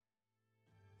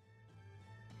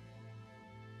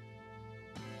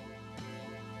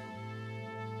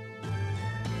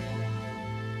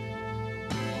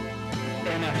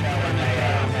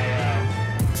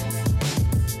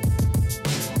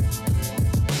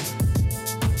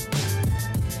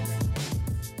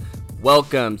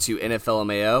Welcome to NFL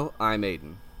MAO. I'm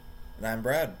Aedan. And I'm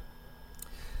Brad.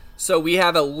 So we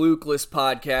have a Luke-less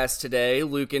podcast today.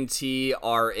 Luke and T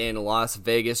are in Las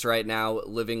Vegas right now,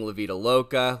 living La Vida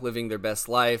Loca, living their best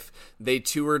life. They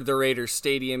toured the Raiders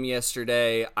Stadium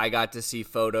yesterday. I got to see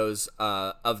photos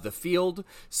of the field,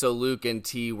 so Luke and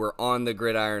T were on the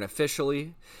gridiron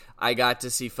officially. I got to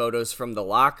see photos from the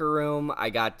locker room. I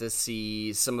got to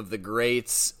see some of the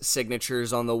greats'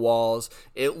 signatures on the walls.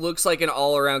 It looks like an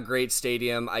all-around great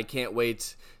stadium. I can't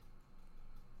wait.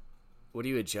 What are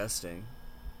you adjusting?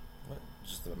 What?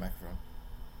 Just the microphone.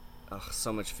 Oh,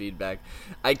 so much feedback.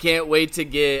 I can't wait to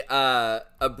get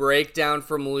a breakdown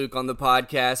from Luke on the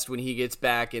podcast when he gets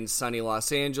back in sunny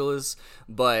Los Angeles.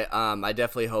 But I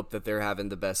definitely hope that they're having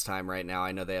the best time right now.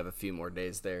 I know they have a few more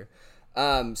days there.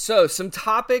 So some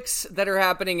topics that are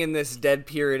happening in this dead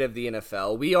period of the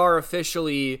NFL. We are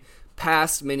officially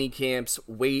past mini camps,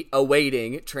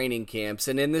 awaiting training camps.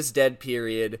 And in this dead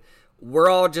period, we're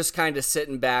all just kind of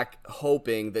sitting back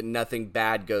hoping that nothing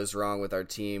bad goes wrong with our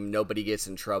team. Nobody gets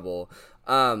in trouble.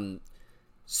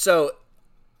 So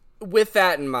with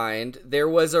that in mind, there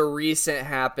was a recent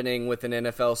happening with an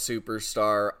NFL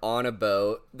superstar on a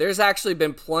boat. There's actually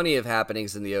been plenty of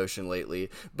happenings in the ocean lately.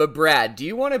 But Brad, do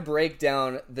you want to break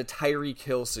down the Tyreek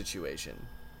Hill situation?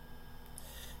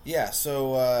 Yeah,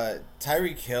 so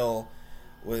Tyreek Hill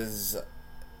is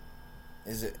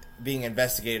being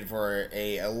investigated for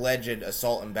a alleged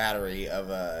assault and battery of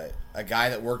a guy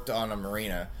that worked on a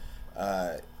marina.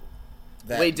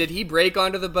 Wait, did he break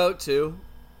onto the boat too?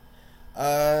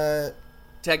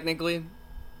 Technically,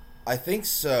 I think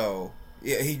so.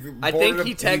 Yeah, he boarded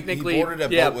a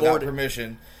boat without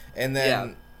permission, and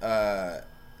then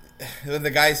when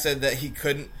the guy said that he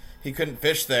couldn't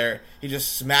fish there, he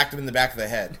just smacked him in the back of the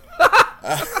head.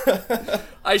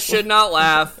 I should not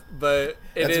laugh, but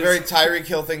that's a very Tyreek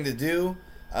Hill thing to do.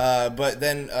 But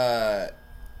then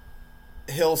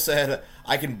Hill said,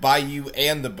 "I can buy you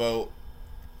and the boat.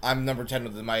 I'm number 10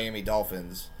 with the Miami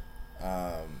Dolphins."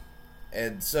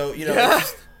 And so, you know,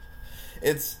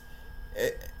 it's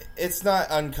not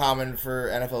uncommon for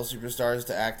NFL superstars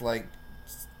to act like,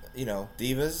 you know,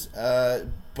 divas.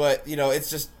 But, you know, it's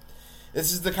just,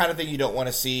 this is the kind of thing you don't want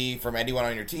to see from anyone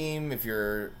on your team if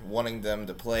you're wanting them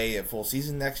to play a full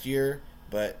season next year.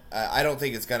 But I don't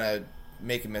think it's going to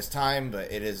make him miss time, but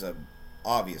it is a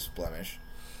obvious blemish.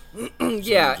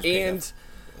 Yeah, and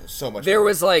so much there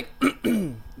was like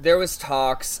there was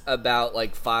talks about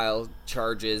like file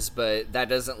charges, but that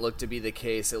doesn't look to be the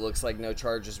case. It looks like no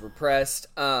charges were pressed.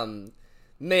 Man,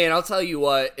 I'll tell you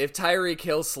what, if Tyreek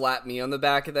Hill slapped me on the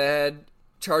back of the head,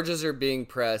 charges are being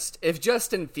pressed. If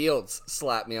Justin Fields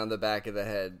slapped me on the back of the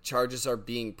head, charges are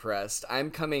being pressed. I'm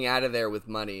coming out of there with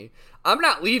money. I'm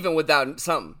not leaving without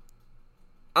something.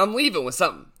 I'm leaving with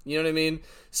something. You know what I mean?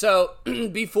 So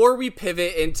before we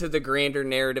pivot into the grander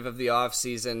narrative of the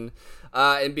offseason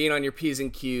and being on your P's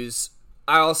and Q's,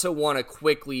 I also want to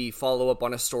quickly follow up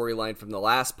on a storyline from the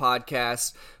last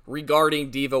podcast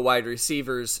regarding diva wide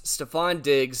receivers. Stephon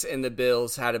Diggs and the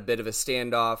Bills had a bit of a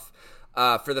standoff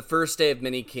for the first day of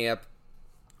minicamp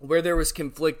where there was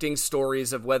conflicting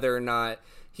stories of whether or not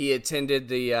he attended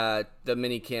the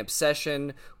minicamp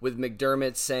session, with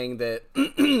McDermott saying that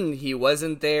he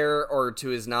wasn't there, or to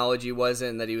his knowledge he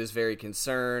wasn't, and that he was very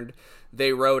concerned.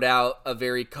 They wrote out a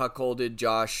very cuckolded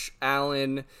Josh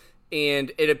Allen,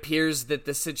 and it appears that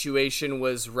the situation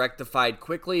was rectified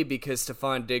quickly because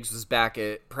Stephon Diggs was back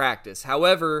at practice.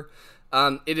 However,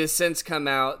 it has since come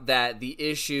out that the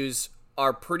issues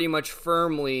are pretty much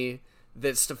firmly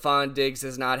that Stephon Diggs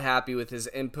is not happy with his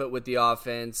input with the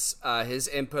offense, his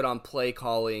input on play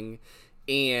calling,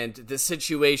 and the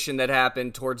situation that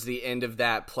happened towards the end of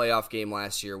that playoff game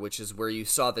last year, which is where you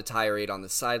saw the tirade on the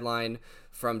sideline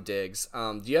from Diggs.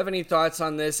 Do you have any thoughts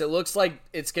on this? It looks like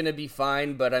it's going to be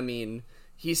fine, but I mean,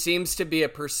 he seems to be a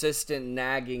persistent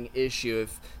nagging issue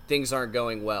if things aren't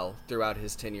going well throughout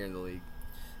his tenure in the league.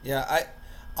 Yeah,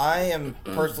 I am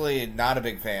personally not a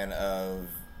big fan of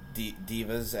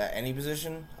divas at any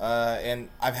position, and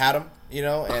I've had them, you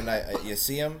know, and you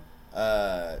see them.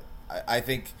 I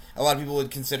think a lot of people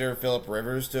would consider Phillip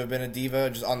Rivers to have been a diva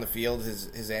just on the field.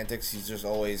 His antics, he's just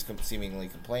always seemingly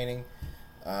complaining,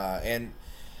 and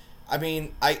I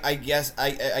mean, I guess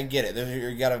I get it.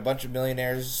 You got a bunch of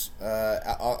millionaires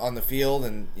on the field,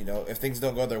 and you know, if things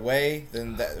don't go their way,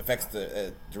 then that affects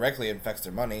directly affects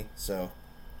their money. So,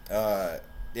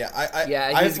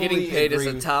 he's getting paid as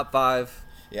a top 5.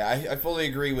 Yeah, I fully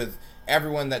agree with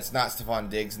everyone that's not Stephon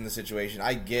Diggs in the situation.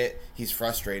 I get he's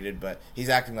frustrated, but he's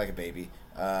acting like a baby.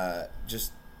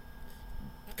 Just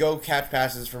go catch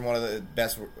passes from one of the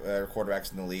best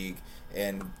quarterbacks in the league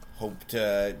and hope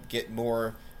to get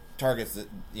more targets that,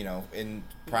 in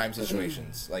prime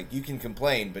situations. Like, you can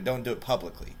complain, but don't do it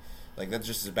publicly. Like, that's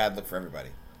just a bad look for everybody,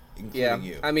 including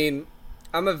you. I mean,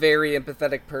 I'm a very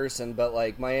empathetic person, but,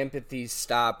 like, my empathy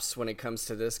stops when it comes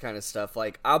to this kind of stuff.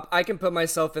 Like, I can put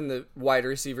myself in the wide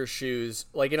receiver shoes,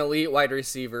 like an elite wide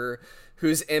receiver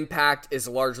whose impact is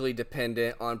largely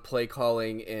dependent on play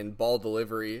calling and ball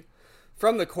delivery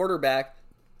from the quarterback.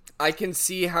 I can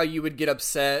see how you would get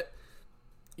upset.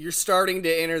 You're starting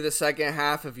to enter the second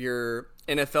half of your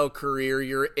NFL career.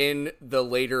 You're in the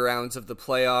later rounds of the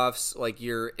playoffs. Like,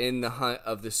 you're in the hunt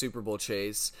of the Super Bowl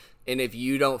chase. And if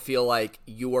you don't feel like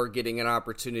you are getting an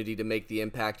opportunity to make the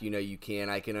impact you can,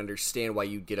 I can understand why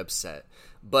you'd get upset.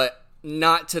 But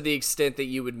not to the extent that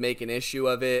you would make an issue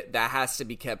of it. That has to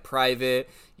be kept private.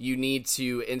 You need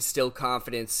to instill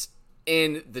confidence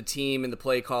in the team and the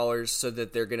play callers so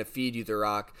that they're going to feed you the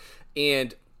rock.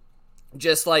 And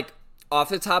just like off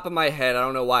the top of my head, I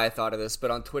don't know why I thought of this,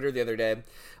 but on Twitter the other day,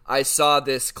 I saw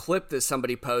this clip that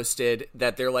somebody posted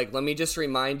that they're like, let me just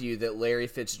remind you that Larry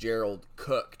Fitzgerald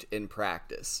cooked in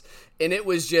practice. And it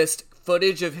was just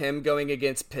footage of him going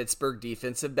against Pittsburgh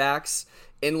defensive backs.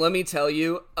 And let me tell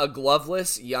you, a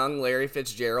gloveless young Larry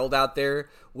Fitzgerald out there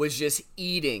was just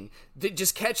eating,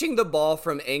 just catching the ball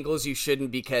from angles you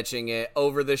shouldn't be catching it,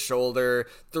 over the shoulder,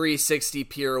 360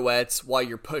 pirouettes while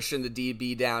you're pushing the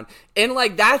DB down. And,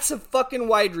 like, that's a fucking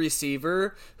wide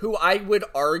receiver who I could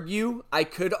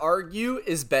argue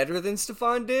is better than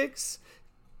Stephon Diggs.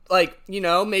 Like,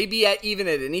 maybe even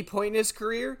at any point in his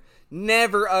career.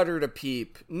 Never uttered a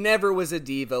peep, never was a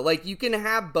diva. Like, you can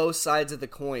have both sides of the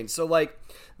coin. So, like,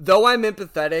 though I'm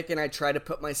empathetic and I try to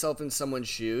put myself in someone's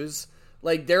shoes,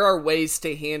 like, there are ways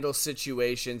to handle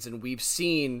situations, and we've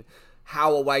seen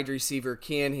how a wide receiver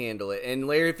can handle it. And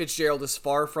Larry Fitzgerald is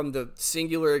far from the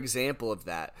singular example of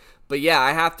that. But yeah,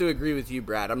 I have to agree with you,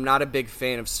 Brad. I'm not a big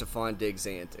fan of Stephon Diggs'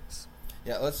 antics.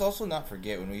 Yeah, let's also not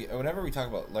forget, whenever we talk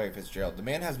about Larry Fitzgerald, the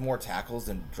man has more tackles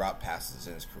than drop passes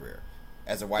in his career.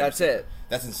 As a wide receiver. It.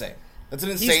 That's insane. That's an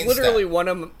insane He's literally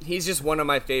stat. He's just one of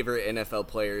my favorite NFL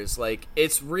players. Like,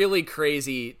 it's really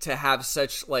crazy to have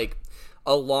such, like,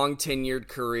 a long tenured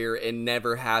career and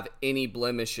never have any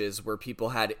blemishes where people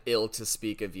had ill to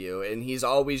speak of you. And he's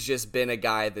always just been a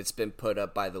guy that's been put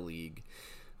up by the league.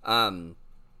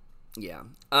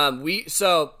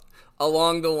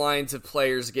 Along the lines of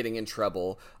players getting in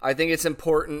trouble, I think it's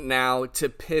important now to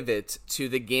pivot to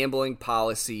the gambling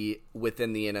policy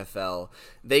within the NFL.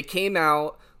 They came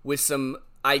out with some,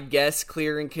 I guess,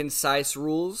 clear and concise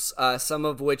rules, some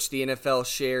of which the NFL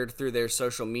shared through their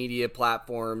social media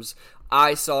platforms.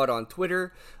 I saw it on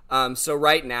Twitter. So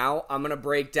right now, I'm going to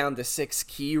break down the 6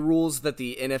 key rules that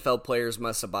the NFL players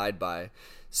must abide by.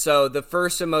 So the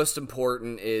first and most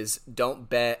important is don't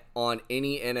bet on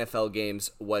any NFL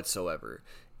games whatsoever.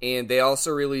 And they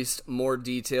also released more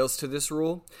details to this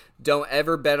rule. Don't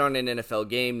ever bet on an NFL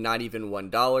game, not even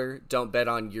 $1. Don't bet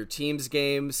on your team's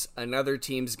games, another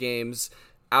team's games,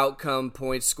 outcome,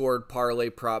 points scored, parlay,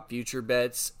 prop, future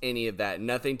bets, any of that.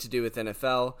 Nothing to do with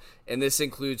NFL. And this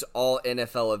includes all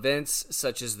NFL events,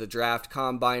 such as the draft,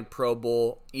 combine, Pro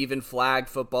Bowl, even flag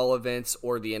football events,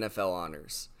 or the NFL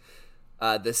honors.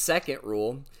 The second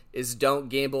rule is don't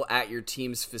gamble at your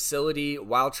team's facility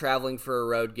while traveling for a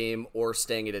road game or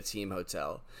staying at a team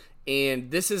hotel. And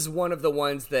this is one of the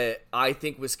ones that I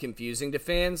think was confusing to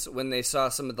fans when they saw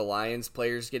some of the Lions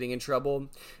players getting in trouble.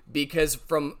 Because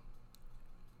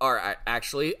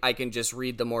actually, I can just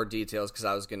read the more details because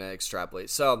I was going to extrapolate.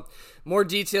 So, more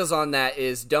details on that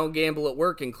is don't gamble at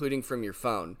work, including from your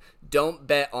phone. Don't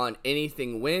bet on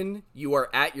anything when you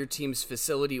are at your team's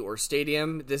facility or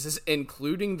stadium. This is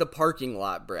including the parking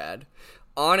lot, Brad.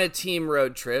 On a team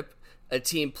road trip, a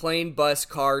team plane, bus,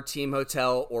 car, team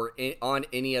hotel, or on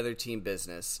any other team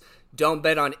business. Don't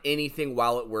bet on anything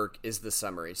while at work is the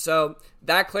summary. So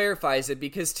that clarifies it,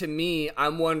 because to me,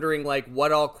 I'm wondering, like,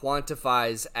 what all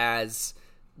quantifies as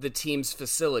the team's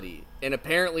facility. And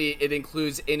apparently it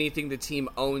includes anything the team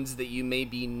owns that you may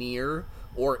be near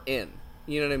or in.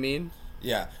 You know what I mean?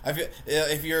 Yeah. I feel,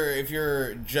 if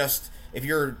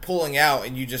you're pulling out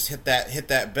and you just hit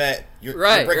that bet, you're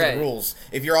breaking the rules.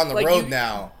 If you're on the road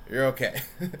now, you're okay.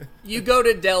 You go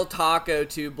to Del Taco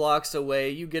 2 blocks away.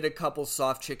 You get a couple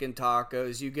soft chicken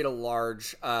tacos. You get a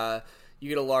large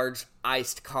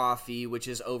iced coffee, which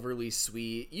is overly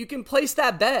sweet. You can place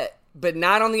that bet, but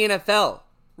not on the NFL.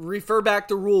 Refer back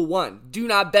to Rule 1. Do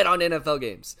not bet on NFL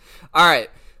games. All right.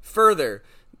 Further,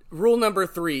 Rule number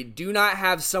 3, do not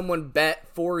have someone bet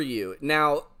for you.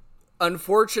 Now,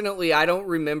 unfortunately, I don't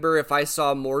remember if I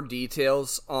saw more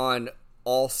details on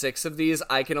all 6 of these.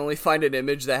 I can only find an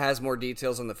image that has more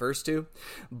details on the first 2.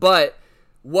 But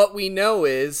what we know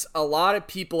is a lot of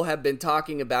people have been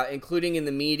talking about, including in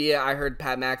the media, I heard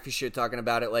Pat McAfee show talking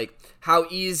about it, like how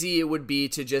easy it would be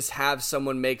to just have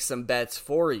someone make some bets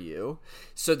for you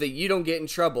so that you don't get in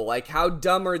trouble. Like, how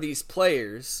dumb are these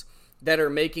players that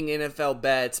are making NFL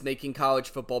bets, making college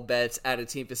football bets at a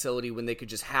team facility when they could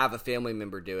just have a family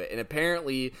member do it? And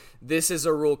apparently this is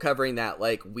a rule covering that.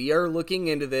 Like, we are looking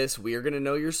into this. We are going to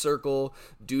know your circle.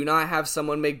 Do not have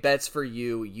someone make bets for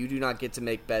you. You do not get to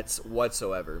make bets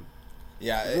whatsoever.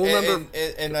 Yeah,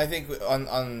 and I think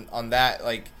on that,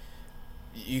 like,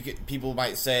 people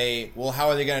might say, well, how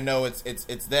are they going to know it's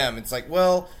them? It's like,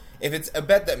 well, if it's a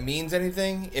bet that means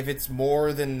anything, if it's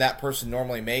more than that person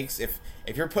normally makes, if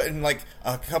you're putting like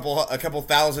a couple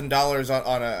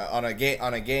 $1,000s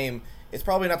on a game, it's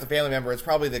probably not the family member. It's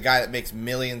probably the guy that makes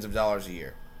millions of dollars a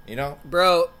year. You know,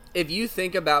 bro. If you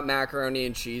think about macaroni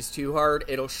and cheese too hard,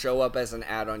 it'll show up as an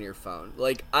ad on your phone.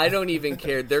 Like, I don't even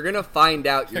care. They're gonna find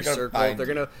out your circle.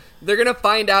 They're gonna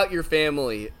find out your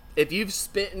family. If you've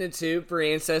spit in a tube for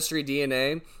Ancestry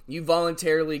DNA, you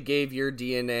voluntarily gave your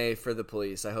DNA for the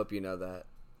police. I hope you know that.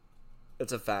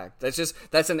 That's a fact.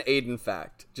 That's an Aedan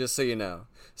fact, just so you know.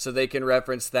 So they can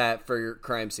reference that for your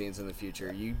crime scenes in the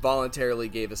future. You voluntarily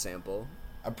gave a sample.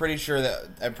 I'm pretty sure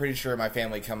my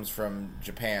family comes from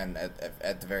Japan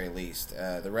at the very least.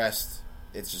 The rest,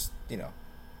 it's just, you know.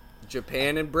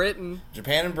 Japan and Britain.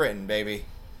 Japan and Britain, baby.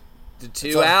 The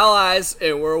two allies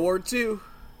in World War II.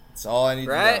 That's all I need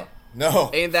to know.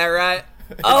 No. Ain't that right?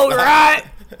 Oh, right.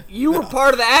 You were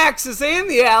part of the Axis and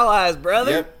the Allies,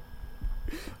 brother. Yep.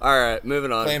 All right,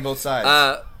 moving on. Playing both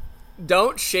sides.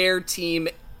 Don't share team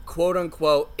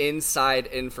quote-unquote inside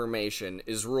information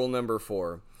is rule number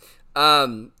 4.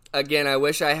 Again, I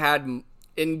wish I had...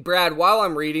 And Brad, while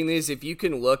I'm reading these, if you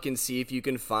can look and see if you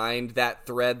can find that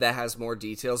thread that has more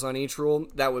details on each rule,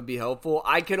 that would be helpful.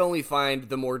 I could only find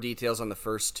the more details on the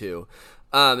first 2.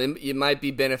 It might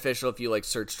be beneficial if you like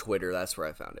search Twitter. That's where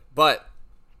I found it. But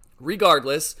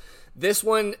regardless, this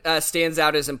one stands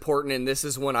out as important, and this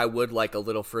is one I would like a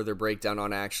little further breakdown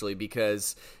on actually,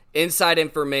 because inside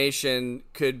information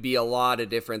could be a lot of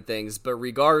different things. But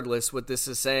regardless, what this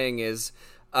is saying is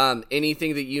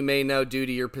anything that you may know due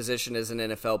to your position as an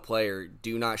NFL player,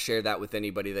 do not share that with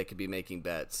anybody that could be making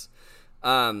bets.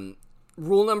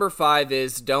 Rule number 5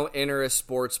 is don't enter a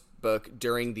sports book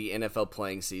during the NFL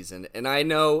playing season. And I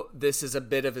know this is a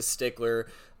bit of a stickler.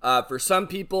 For some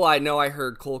people, I know I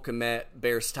heard Cole Kmet,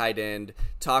 Bears tight end,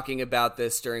 talking about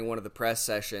this during one of the press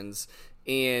sessions.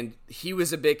 And he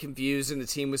was a bit confused, and the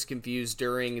team was confused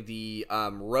during the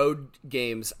road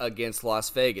games against Las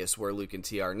Vegas, where Luke and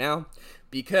T are now.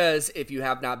 Because if you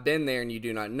have not been there and you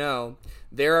do not know,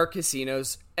 there are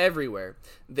casinos everywhere.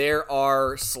 There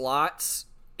are slots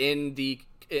in the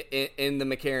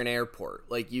McCarran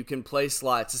Airport. Like, you can play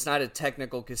slots. It's not a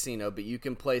technical casino, but you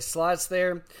can play slots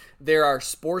there. There are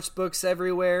sports books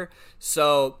everywhere.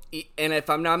 So, and if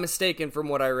I'm not mistaken from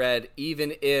what I read,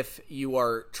 even if you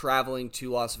are traveling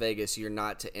to Las Vegas, you're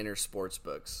not to enter sports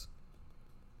books.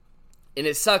 And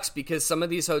it sucks because some of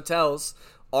these hotels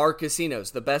are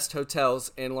casinos. The best hotels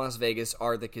in Las Vegas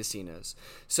are the casinos.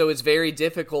 So it's very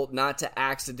difficult not to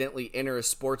accidentally enter a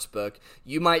sports book.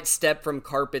 You might step from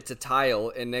carpet to tile,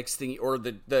 and next thing, or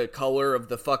the color of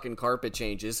the fucking carpet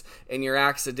changes, and you're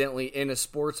accidentally in a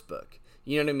sports book.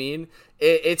 You know what I mean?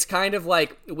 It's kind of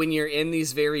like when you're in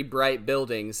these very bright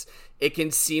buildings, it can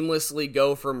seamlessly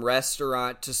go from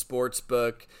restaurant to sports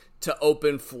book to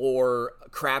open floor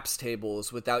craps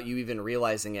tables without you even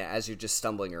realizing it as you're just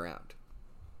stumbling around.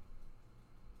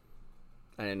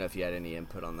 I didn't know if you had any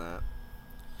input on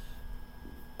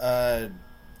that.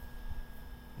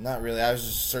 Not really. I was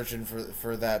just searching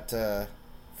for that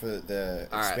for the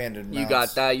expanded mouse.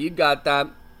 You got that.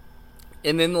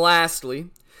 And then lastly,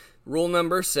 rule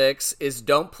number 6 is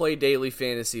don't play daily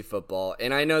fantasy football.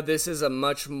 And I know this is a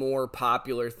much more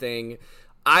popular thing.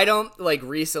 I don't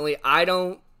recently. I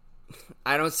don't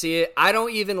see it. I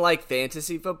don't even like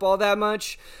fantasy football that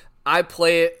much. I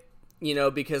play it,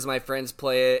 because my friends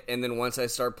play it, and then once I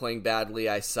start playing badly,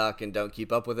 I suck and don't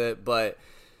keep up with it. But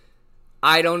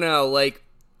I don't know, it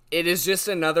is just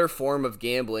another form of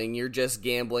gambling. You're just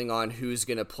gambling on who's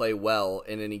going to play well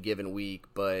in any given week.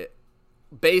 But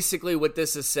basically what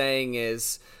this is saying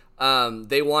is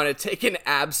they want to take an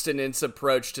abstinence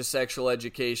approach to sexual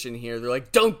education here. They're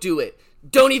like, don't do it.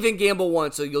 Don't even gamble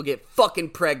once, or you'll get fucking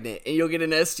pregnant and you'll get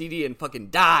an STD and fucking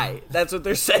die. That's what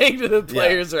they're saying to the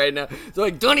players right now. They're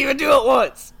like, don't even do it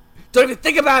once. Don't even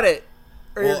think about it,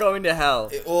 or you're going to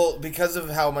hell. Because of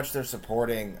how much they're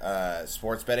supporting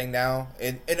sports betting now,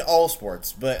 in all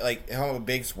sports, but like how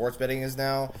big sports betting is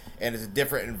now, and it's a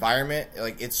different environment.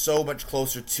 Like it's so much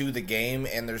closer to the game,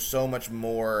 and there's so much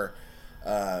more,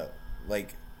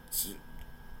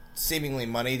 seemingly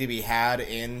money to be had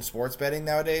in sports betting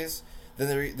nowadays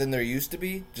than there used to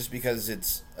be. Just because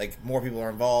it's like more people are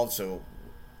involved, so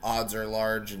odds are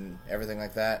large and everything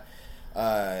like that.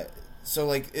 So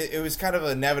like it was kind of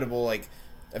inevitable. Like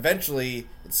eventually,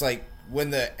 it's like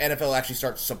when the NFL actually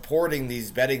starts supporting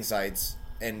these betting sites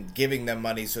and giving them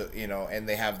money, so and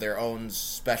they have their own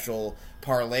special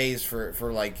parlays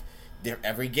for like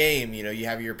every game. You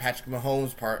have your Patrick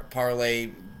Mahomes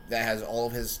parlay that has all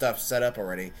of his stuff set up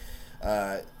already.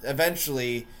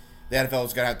 Eventually, the NFL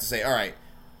is gonna have to say, all right,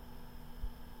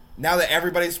 now that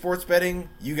everybody's sports betting,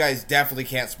 you guys definitely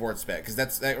can't sports bet, because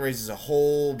that raises a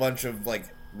whole bunch of like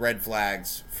red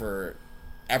flags for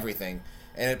everything,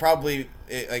 and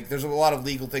there's a lot of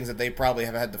legal things that they probably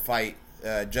have had to fight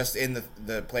just in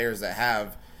the players that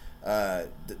have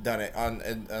done it on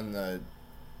the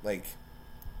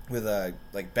with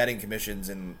betting commissions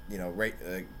and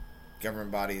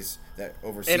government bodies that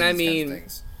oversee these kinds of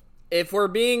things. If we're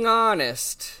being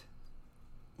honest,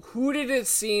 who did it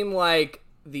seem like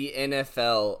the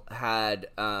NFL had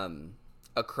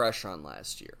a crush on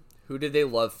last year? Who did they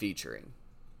love featuring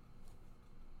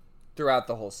throughout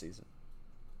the whole season?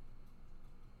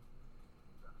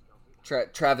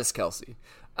 Travis Kelce.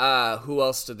 Who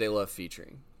else did they love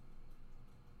featuring?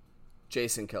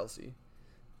 Jason Kelce.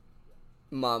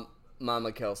 Mama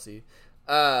Kelce.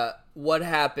 What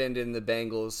happened in the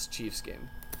Bengals-Chiefs game?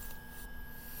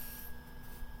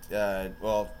 The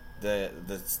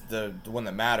one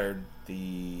that mattered,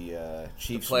 the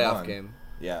Chiefs playoff won. Game.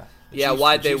 Yeah.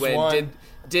 Why'd they win? Won.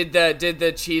 Did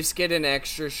the Chiefs get an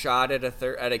extra shot at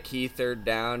a key third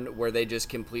down where they just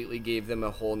completely gave them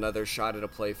a whole nother shot at a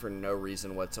play for no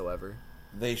reason whatsoever?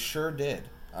 They sure did.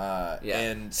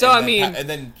 And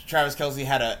then Travis Kelce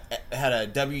had a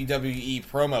WWE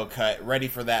promo cut ready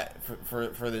for that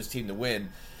for this team to win.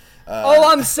 All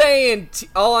I'm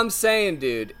saying,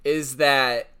 dude, is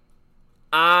that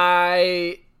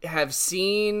I have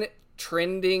seen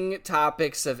trending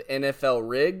topics of NFL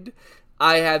rigged.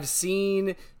 I have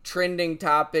seen trending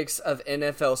topics of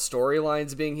NFL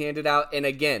storylines being handed out. And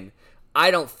again,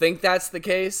 I don't think that's the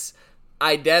case.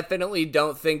 I definitely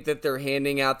don't think that they're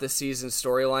handing out the season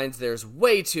storylines. There's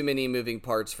way too many moving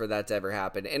parts for that to ever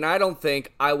happen. And I don't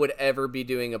think I would ever be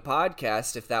doing a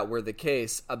podcast, if that were the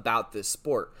case, about this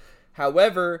sport.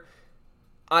 However,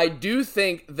 I do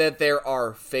think that there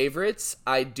are favorites.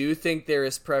 I do think there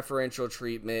is preferential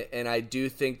treatment. And I do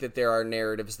think that there are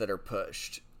narratives that are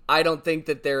pushed. I don't think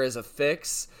that there is a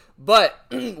fix. But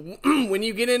when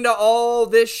you get into all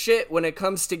this shit, when it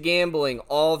comes to gambling,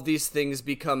 all of these things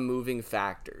become moving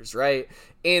factors, right?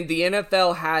 And the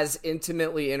NFL has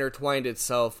intimately intertwined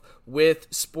itself with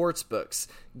sports books.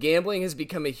 Gambling has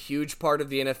become a huge part of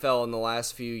the NFL in the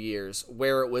last few years,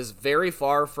 where it was very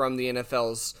far from the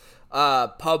NFL's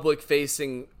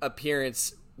public-facing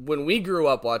appearance when we grew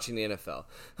up watching the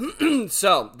NFL.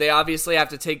 So they obviously have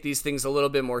to take these things a little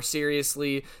bit more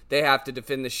seriously. They have to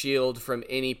defend the shield from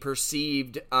any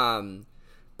perceived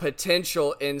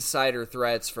potential insider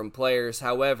threats from players.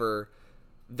 However,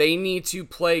 they need to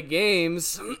play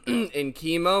games in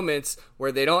key moments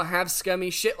where they don't have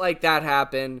scummy shit like that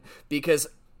happen, because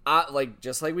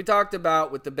just like we talked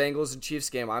about with the Bengals and Chiefs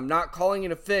game, I'm not calling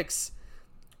it a fix,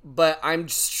 but I'm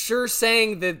sure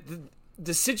saying that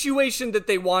the situation that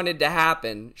they wanted to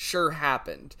happen sure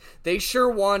happened. They sure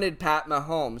wanted Pat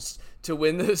Mahomes to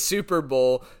win the Super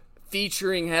Bowl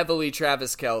featuring heavily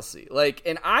Travis Kelce.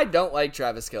 And I don't like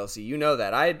Travis Kelce. You know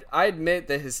that. I admit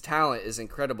that his talent is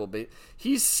incredible, but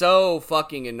he's so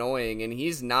fucking annoying, and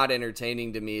he's not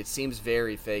entertaining to me. It seems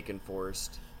very fake and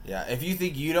forced. Yeah, if you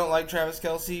think you don't like Travis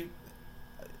Kelce,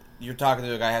 you're talking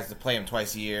to a guy who has to play him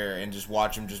twice a year and just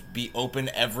watch him just be open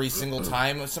every single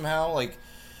time somehow.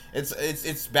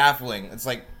 It's baffling.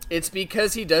 It's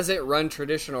because he doesn't run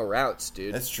traditional routes,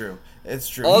 dude. That's true. It's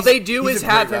true. All they do is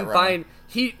have him find.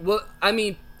 Again,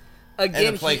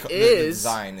 and the the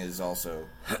design is also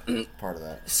part of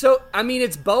that. So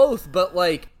it's both, but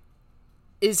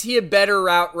is he a better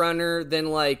route runner than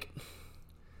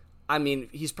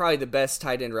he's probably the best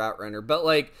tight end route runner, but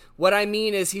what I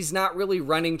mean is he's not really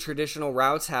running traditional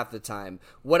routes half the time.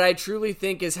 What I truly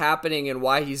think is happening and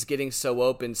why he's getting so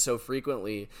open so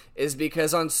frequently is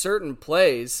because on certain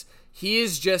plays, he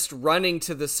is just running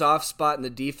to the soft spot in the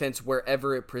defense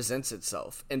wherever it presents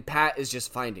itself, and Pat is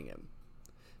just finding him.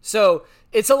 So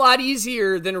it's a lot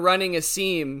easier than running a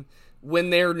seam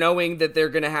when they're knowing that they're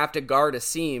going to have to guard a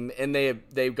seam and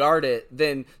they guard it,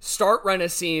 then start run a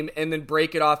seam and then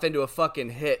break it off into a fucking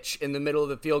hitch in the middle of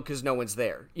the field because no one's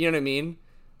there. You know what I mean?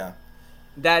 Yeah.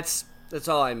 That's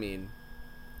all I mean.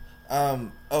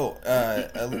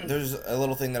 There's a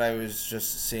little thing that I was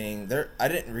just seeing there. I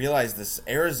didn't realize this.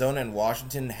 Arizona and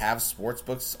Washington have sports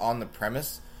books on the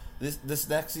premise this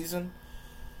next season,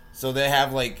 so they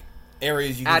have like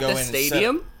areas you can go in at the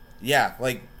stadium. Yeah,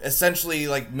 like essentially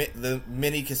like the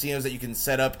mini casinos that you can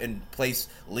set up and place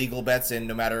legal bets in,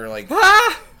 no matter like.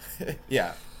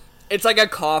 Yeah. It's like a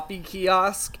coffee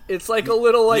kiosk. It's like a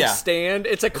little stand.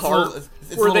 It's a cart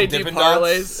where they do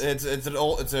parlays.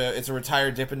 It's a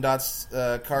retired Dippin' Dots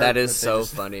cart. That is so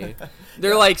funny.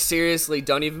 They're like, seriously,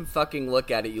 don't even fucking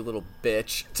look at it, you little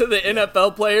bitch. To the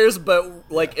NFL players, but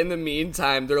like in the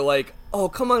meantime, they're like, oh,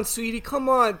 come on, sweetie, come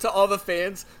on. To all the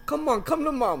fans, come on, come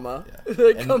to mama.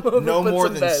 Yeah. Come over, no put more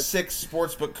some than bets. 6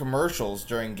 sportsbook commercials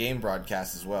during game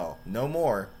broadcasts as well. No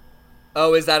more.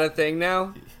 Oh, is that a thing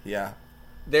now? Yeah.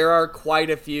 There are quite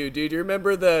a few, dude. You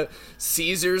remember the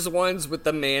Caesars ones with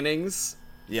the Mannings?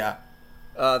 Yeah.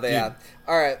 Yeah.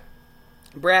 All right,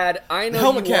 Brad. I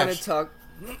know you want to talk.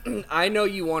 I know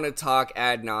you want to talk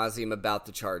ad nauseum about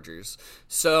the Chargers.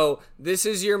 So this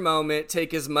is your moment.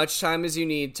 Take as much time as you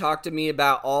need. Talk to me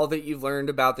about all that you've learned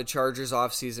about the Chargers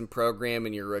offseason program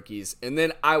and your rookies, and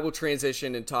then I will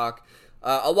transition and talk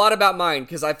a lot about mine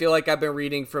because I feel like I've been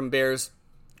reading from Bears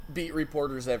beat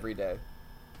reporters every day.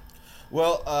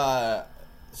 Well,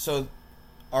 so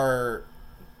our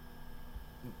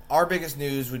biggest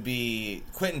news would be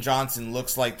Quentin Johnson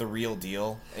looks like the real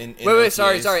deal. In wait,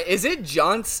 sorry. Is it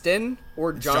Johnston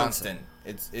or Johnson?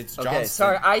 It's okay, Johnston.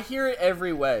 Sorry, I hear it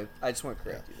every way. I just want to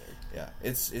correct you there. Yeah,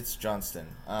 it's Johnston.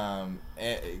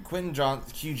 Quentin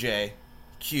QJ,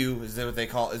 Q is that what they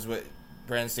call is what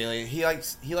Brandon Staley. He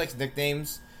likes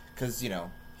nicknames because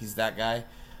he's that guy.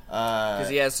 Because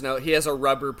he has a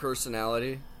rubber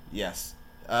personality. Yes.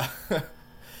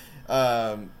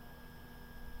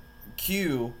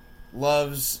 Q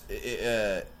loves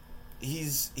he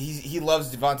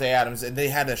loves Devontae Adams, and they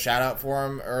had a shout out for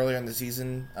him earlier in the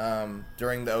season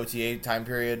during the OTA time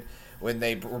period when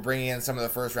they were bringing in some of the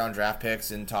first round draft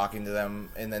picks and talking to them,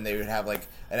 and then they would have like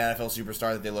an NFL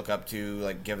superstar that they look up to,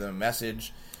 like give them a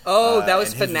message. Oh, that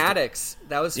was Fanatics.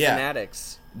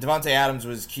 Fanatics. Devontae Adams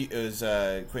was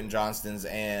Quentin Johnston's,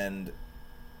 and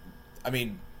I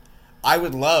mean, I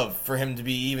would love for him to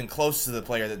be even close to the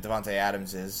player that Devontae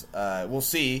Adams is. We'll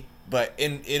see, but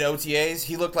in OTAs,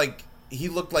 he looked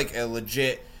like a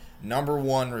legit number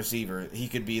one receiver. He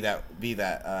could be that.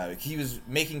 He was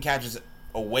making catches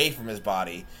away from his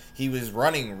body. He was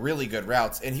running really good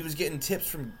routes, and he was getting tips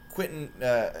from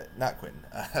not Quentin.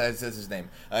 That's his name.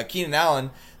 Keenan Allen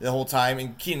the whole time,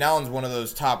 and Keenan Allen's one of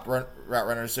those top route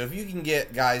runners. So if you can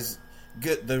get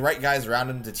the right guys around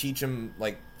him to teach him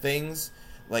like things,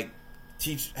 like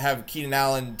have Keenan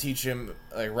Allen teach him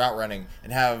like route running,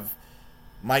 and have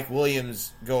Mike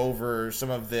Williams go over some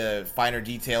of the finer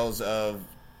details of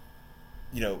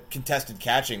contested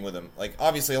catching with him. Like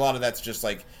obviously a lot of that's just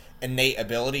like innate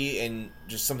ability and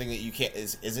just something that you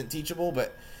isn't teachable,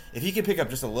 but if he can pick up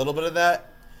just a little bit of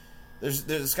that, there's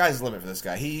the sky's the limit for this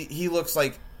guy. He looks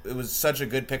like it was such a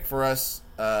good pick for us.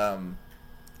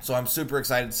 So I'm super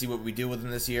excited to see what we do with him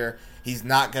this year. He's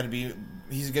going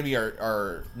to be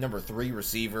our number 3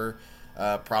 receiver,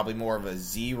 probably more of a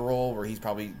Z role where he's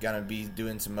probably going to be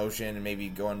doing some motion and maybe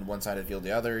going one side of the field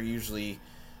the other usually.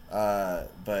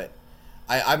 But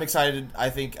I'm excited. I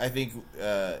think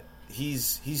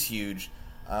he's huge.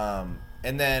 And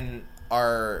then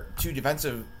our 2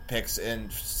 defensive picks in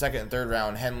second and third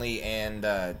round, Henley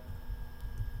and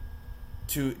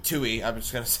Tui. I'm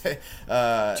just gonna say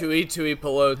Tui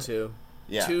Pelotu.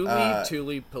 Yeah,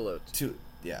 Tui Pelotu.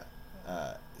 Yeah.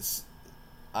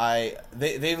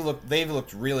 They've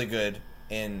looked really good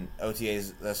in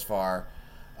OTAs thus far.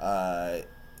 I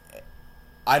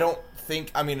don't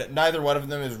think. I mean, neither one of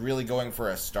them is really going for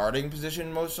a starting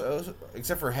position,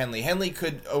 except for Henley. Henley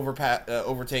could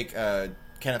overtake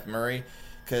Kenneth Murray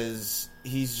because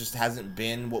he just hasn't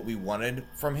been what we wanted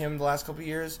from him the last couple of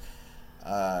years.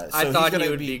 I thought he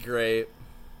would be great.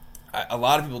 A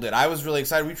lot of people did. I was really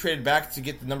excited. We traded back to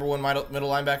get the number 1 middle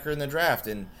linebacker in the draft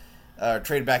and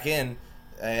traded back in,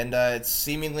 and it's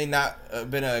seemingly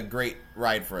not been a great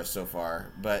ride for us so far.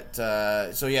 But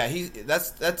so yeah,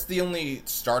 that's the only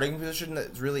starting position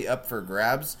that's really up for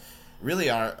grabs, really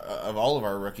of all of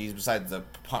our rookies besides the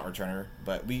punt returner.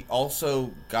 But we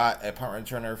also got a punt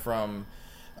returner from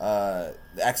the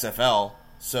XFL,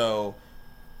 so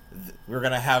we're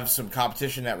gonna have some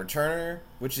competition at returner,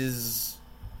 which is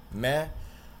meh.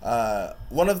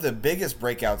 One of the biggest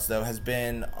breakouts, though, has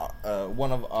been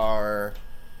one of our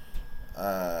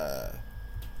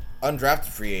undrafted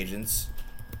free agents,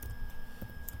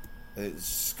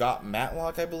 Scott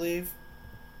Matlock, I believe.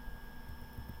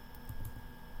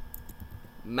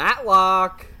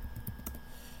 Matlock.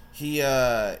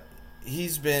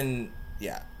 He's been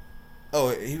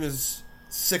he was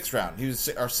sixth round. He was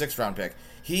our sixth round pick.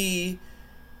 He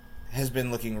has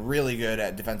been looking really good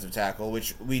at defensive tackle,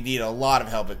 which we need a lot of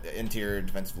help at the interior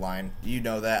defensive line. You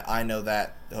know that. I know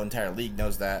that. The whole entire league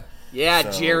knows that. Yeah,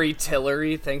 so, Jerry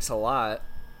Tillery, thanks a lot.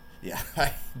 Yeah,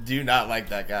 I do not like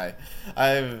that guy.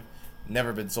 I've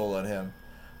never been sold on him.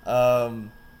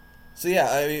 So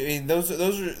yeah, I mean those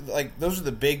are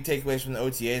the big takeaways from the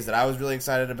OTAs that I was really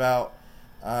excited about.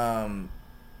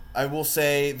 I will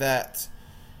say that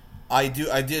I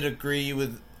did agree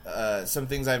with some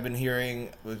things I've been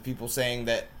hearing with people saying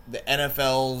that the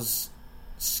NFL's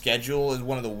schedule is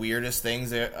one of the weirdest things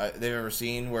they've ever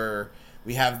seen, where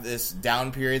we have this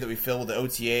down period that we fill with the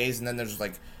OTAs, and then there's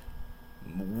like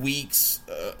weeks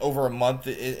over a month,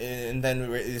 and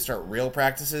then they start real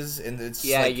practices, and it's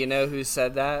you know who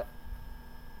said that?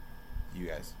 You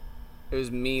guys. It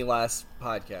was me last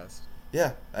podcast.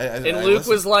 Yeah, Luke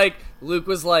was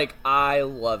like, I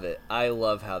love it. I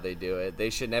love how they do it. They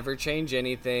should never change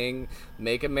anything.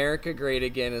 Make America great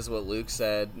again is what Luke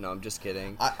said. No, I'm just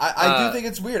kidding. I do think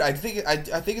it's weird. I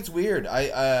think it's weird.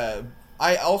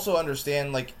 I also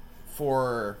understand, like,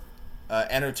 for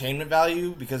entertainment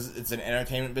value, because it's an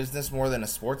entertainment business more than a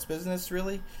sports business.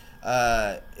 Really,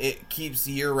 it keeps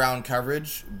year-round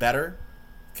coverage better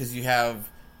because you have.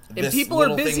 And people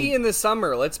are busy in the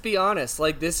summer, let's be honest.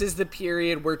 Like, this is the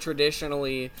period where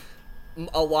traditionally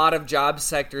a lot of job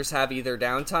sectors have either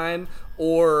downtime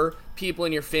or people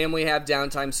in your family have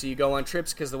downtime, so you go on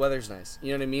trips because the weather's nice.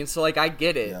 You know what I mean? So, like, I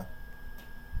get it.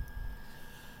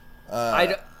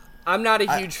 Yeah. I'm not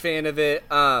a huge fan of it.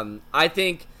 I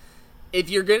think if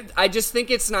you're good, I just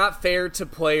think it's not fair to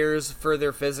players for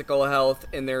their physical health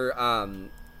and their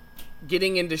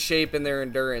getting into shape and their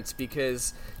endurance,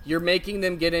 because you're making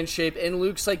them get in shape. And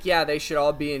Luke's like, yeah, they should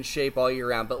all be in shape all year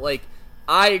round. But, like,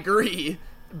 I agree.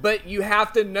 But you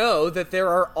have to know that there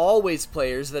are always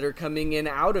players that are coming in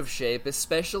out of shape,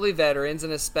 especially veterans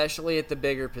and especially at the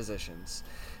bigger positions.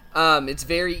 It's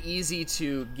very easy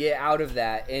to get out of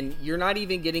that, and you're not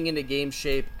even getting into game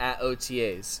shape at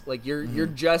OTAs. Like, you're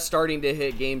just starting to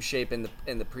hit game shape in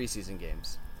the preseason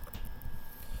games.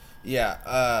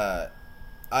 Yeah,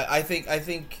 I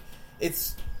think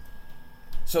it's.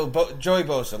 So Joey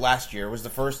Bosa last year was the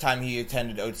first time he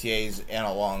attended OTAs in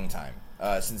a long time,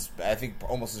 since I think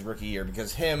almost his rookie year,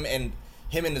 because him and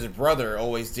his brother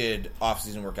always did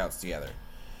off-season workouts together,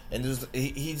 and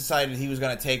he decided he was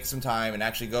going to take some time and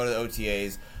actually go to the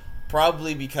OTAs,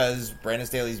 probably because Brandon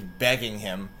Staley's begging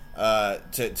him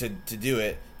to do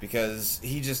it, because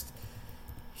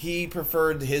he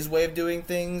preferred his way of doing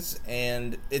things,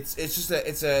 and it's just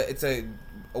a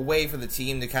way for the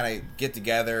team to kind of get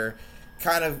together,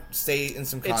 kind of stay in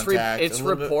some contact. It's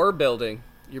rapport building.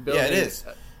 You're building. Yeah,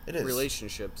 it is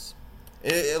relationships.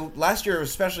 Last year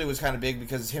especially was kind of big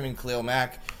because him and Khalil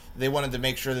Mack, they wanted to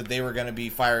make sure that they were going to be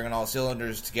firing on all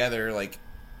cylinders together, like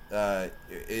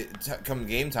come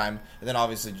game time. And then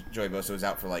obviously Joey Bosa was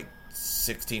out for like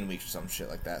 16 weeks or some shit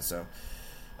like that. So,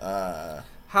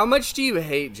 how much do you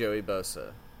hate Joey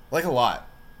Bosa? Like a lot.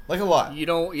 You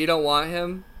don't want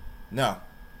him? No.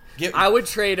 I would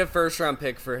trade a first round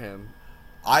pick for him.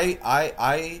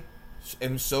 I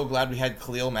am so glad we had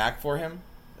Khalil Mack for him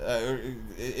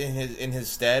in his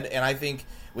stead, and I think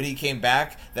when he came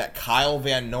back that Kyle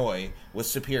Van Noy was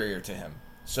superior to him.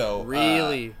 So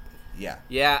really,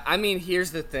 yeah. I mean,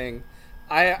 here's the thing.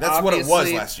 That's what it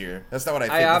was last year. That's not what I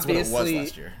think. That's what it was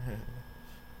last year.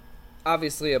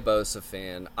 Obviously, a Bosa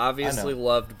fan. Obviously,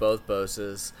 loved both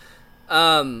Bosas.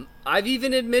 I've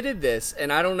even admitted this,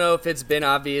 and I don't know if it's been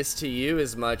obvious to you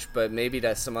as much, but maybe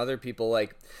to some other people.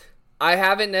 Like, I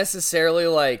haven't necessarily,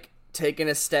 like, taken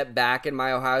a step back in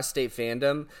my Ohio State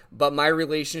fandom, but my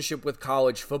relationship with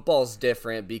college football is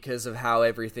different because of how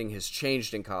everything has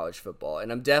changed in college football.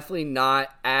 And I'm definitely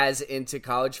not as into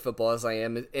college football as I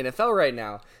am NFL right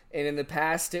now. And in the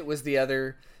past, it was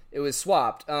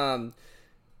swapped.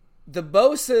 The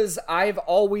Bosas, I've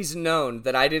always known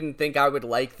that I didn't think I would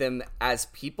like them as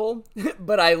people,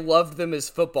 but I loved them as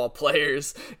football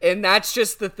players. And that's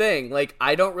just the thing. Like,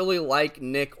 I don't really like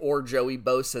Nick or Joey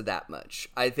Bosa that much.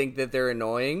 I think that they're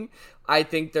annoying. I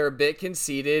think they're a bit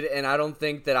conceited, and I don't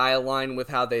think that I align with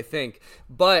how they think.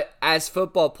 But as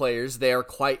football players, they are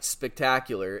quite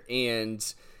spectacular.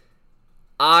 And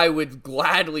I would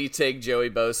gladly take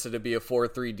Joey Bosa to be a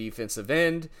 4-3 defensive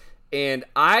end, and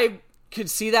I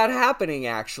could see that happening,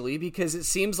 actually, because it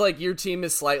seems like your team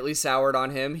is slightly soured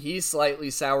on him. He's slightly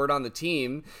soured on the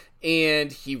team,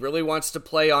 and he really wants to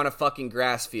play on a fucking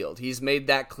grass field. He's made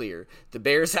that clear. The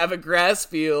Bears have a grass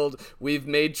field. We've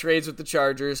made trades with the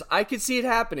Chargers. I could see it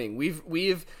happening.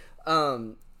 We've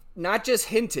not just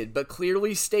hinted, but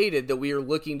clearly stated that we are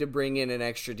looking to bring in an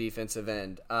extra defensive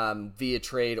end via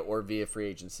trade or via free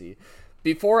agency.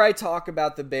 Before I talk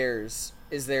about the Bears,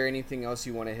 is there anything else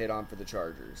you want to hit on for the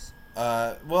Chargers?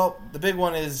 Well, the big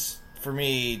one is, for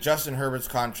me, Justin Herbert's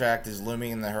contract is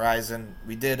looming in the horizon.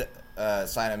 We did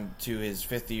sign him to his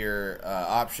 5th-year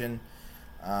option,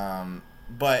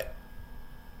 but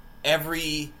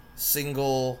every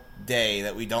single day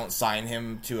that we don't sign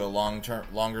him to a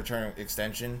longer term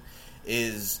extension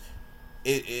is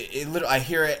it literally, I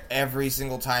hear it every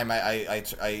single time I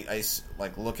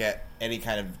like look at any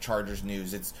kind of Chargers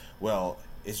news. It's, well,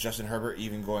 is Justin Herbert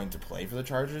even going to play for the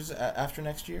Chargers after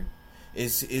next year?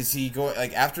 Is he going,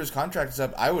 like, after his contract is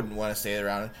up? I wouldn't want to stay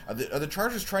around. Are the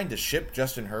Chargers trying to ship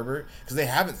Justin Herbert because they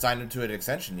haven't signed him to an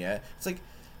extension yet? It's like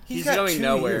he's got going 2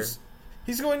 nowhere. years.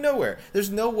 He's going nowhere. There's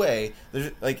no way.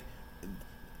 There's like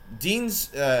Dean's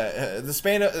the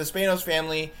Spanos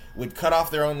family would cut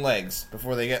off their own legs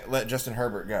before they let Justin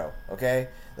Herbert go. Okay,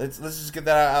 let's just get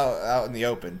that out in the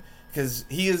open, because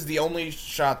he is the only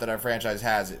shot that our franchise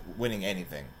has at winning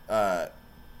anything.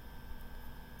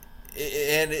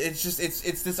 And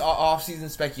it's this off-season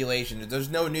speculation. There's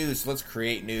no news, so let's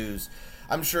create news.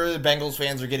 I'm sure the Bengals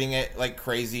fans are getting it like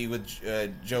crazy with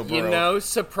Joe Burrow. You know,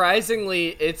 surprisingly,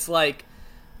 it's like,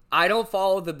 I don't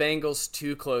follow the Bengals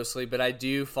too closely, but I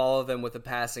do follow them with a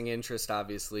passing interest,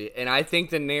 obviously. And I think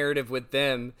the narrative with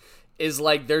them is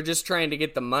like they're just trying to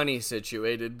get the money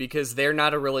situated because they're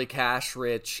not a really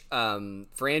cash-rich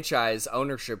franchise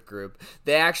ownership group.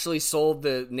 They actually sold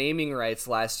the naming rights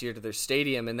last year to their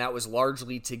stadium, and that was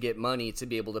largely to get money to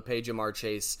be able to pay Jamar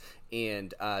Chase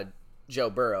and Joe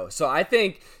Burrow. So I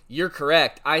think you're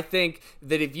correct. I think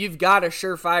that if you've got a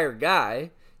surefire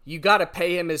guy, you got to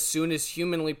pay him as soon as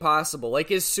humanly possible.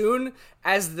 Like, as soon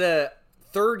as the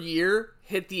 3rd year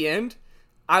hit the end,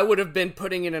 I would have been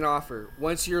putting in an offer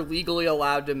once you're legally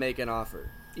allowed to make an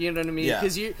offer. You know what I mean?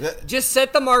 Because you just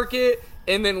set the market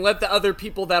and then let the other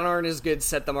people that aren't as good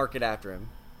set the market after him.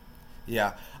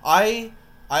 Yeah.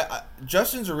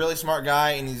 Justin's a really smart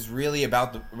guy, and he's really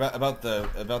about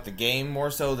the game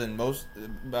more so than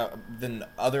than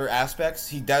other aspects.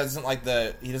 He doesn't like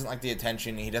the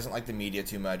attention. He doesn't like the media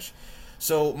too much.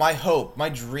 So my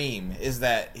dream is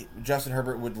that Justin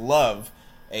Herbert would love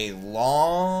a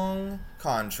long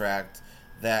contract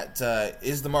that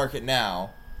is the market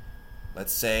now.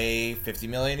 Let's say $50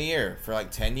 million a year for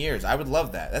like 10 years. I would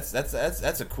love that.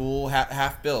 That's a cool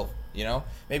half bill. You know,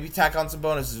 maybe tack on some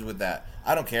bonuses with that.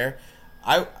 I don't care.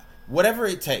 Whatever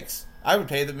it takes. I would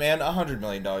pay the man $100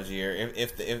 million a year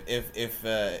if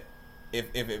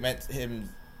it meant him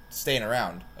staying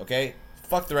around. Okay,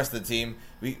 fuck the rest of the team.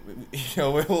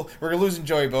 We're losing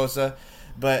Joey Bosa,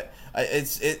 but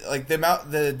it's like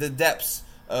the depths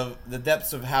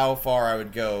of how far I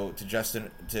would go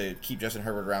to keep Justin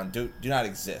Herbert around do not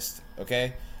exist.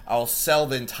 Okay, I'll sell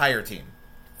the entire team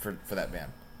for that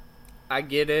man. I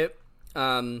get it.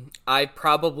 I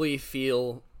probably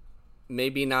feel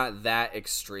maybe not that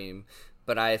extreme,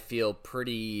 but I feel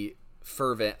pretty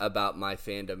fervent about my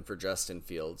fandom for Justin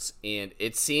Fields, and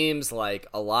it seems like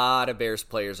a lot of Bears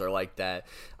players are like that.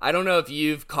 I don't know if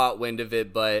you've caught wind of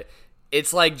it, but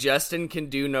it's like Justin can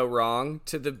do no wrong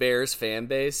to the Bears fan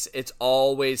base. It's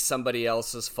always somebody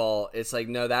else's fault. It's like,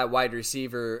 no, that wide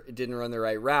receiver didn't run the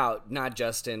right route, not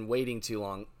Justin, waiting too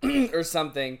long or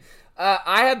something.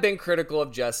 I have been critical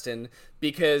of Justin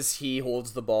because he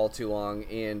holds the ball too long.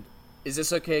 And is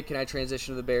this okay? Can I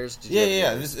transition to the Bears?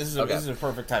 Yeah. This is a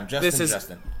perfect time.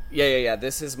 Justin. Yeah.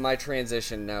 This is my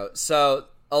transition note. So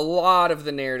a lot of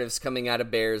the narratives coming out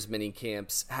of Bears mini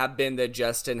camps have been that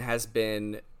Justin has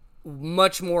been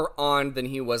much more on than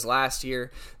he was last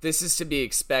year. This is to be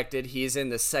expected. He's in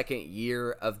the 2nd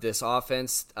year of this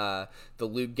offense, the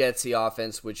Luke Getsy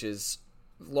offense, which is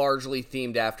largely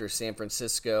themed after San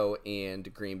Francisco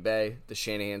and Green Bay, the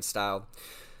Shanahan style.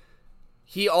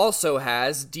 He also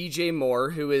has DJ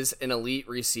Moore, who is an elite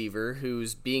receiver,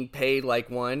 who's being paid like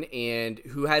one, and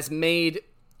who has made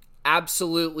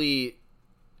absolutely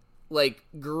like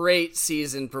great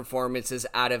season performances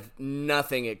out of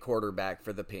nothing at quarterback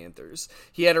for the Panthers.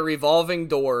 He had a revolving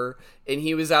door, and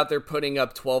he was out there putting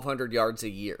up 1,200 yards a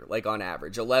year, like on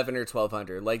average, 11 or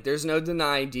 1,200. Like, there's no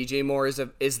denying DJ Moore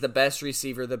is the best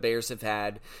receiver the Bears have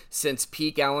had since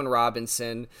peak Allen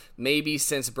Robinson, maybe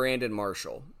since Brandon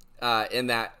Marshall, in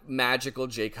that magical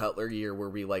Jay Cutler year where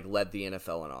we like led the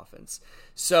NFL in offense.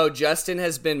 So Justin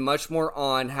has been much more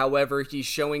on. However, he's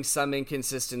showing some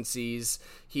inconsistencies.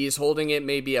 He's holding it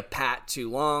maybe a pat too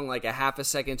long, like a half a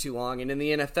second too long. And in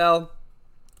the NFL,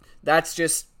 that's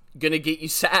just going to get you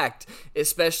sacked,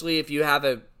 especially if you have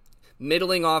a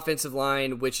middling offensive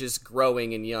line, which is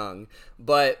growing and young.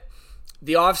 But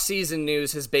the offseason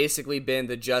news has basically been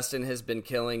that Justin has been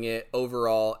killing it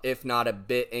overall, if not a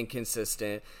bit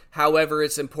inconsistent. However,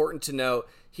 it's important to note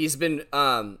he's been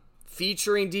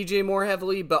featuring DJ Moore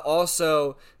heavily, but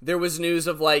also there was news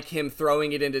of like him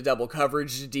throwing it into double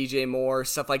coverage to DJ Moore,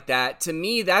 stuff like that. To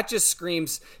me, that just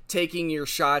screams taking your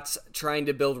shots, trying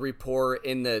to build rapport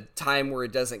in the time where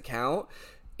it doesn't count.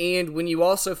 And when you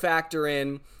also factor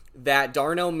in that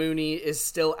Darnell Mooney is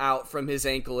still out from his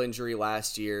ankle injury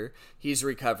last year. He's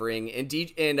recovering. And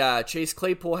Chase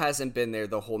Claypool hasn't been there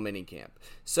the whole minicamp.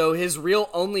 So his real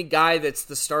only guy that's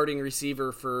the starting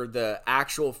receiver for the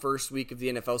actual first week of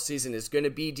the NFL season is going to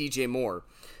be DJ Moore.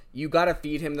 You got to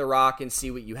feed him the rock and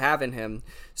see what you have in him.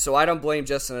 So I don't blame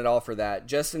Justin at all for that.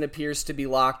 Justin appears to be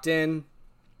locked in.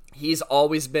 He's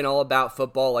always been all about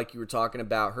football, like you were talking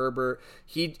about Herbert.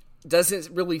 He doesn't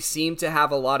really seem to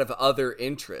have a lot of other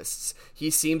interests.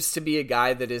 He seems to be a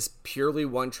guy that is purely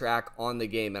one track on the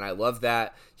game, and I love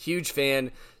that. Huge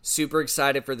fan, super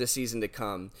excited for the season to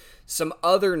come. Some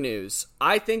other news.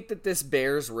 I think that this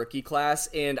Bears rookie class,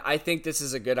 and I think this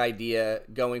is a good idea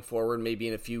going forward, maybe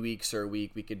in a few weeks or a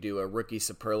week, we could do a rookie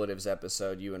superlatives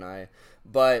episode, you and I.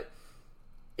 But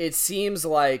it seems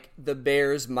like the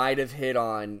Bears might have hit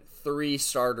on 3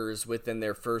 starters within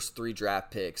their first 3 draft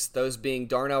picks, those being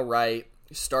Darnell Wright,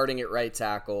 starting at right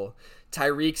tackle,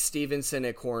 Tyreek Stevenson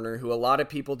at corner, who a lot of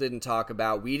people didn't talk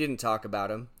about. We didn't talk about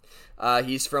him.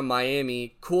 He's from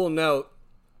Miami. Cool note,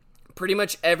 pretty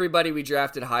much everybody we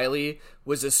drafted highly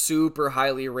was a super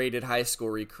highly rated high school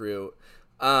recruit.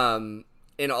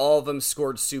 And all of them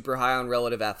scored super high on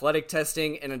relative athletic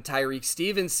testing, and Tyreek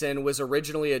Stevenson was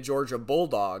originally a Georgia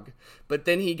Bulldog, but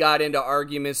then he got into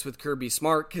arguments with Kirby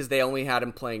Smart because they only had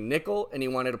him playing nickel, and he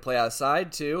wanted to play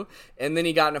outside too, and then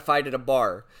he got in a fight at a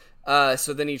bar,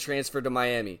 so then he transferred to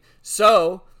Miami.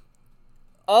 So,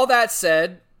 all that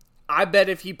said, I bet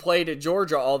if he played at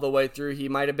Georgia all the way through, he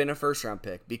might have been a first-round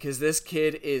pick, because this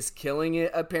kid is killing it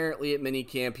apparently at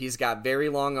minicamp. He's got very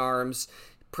long arms,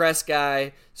 press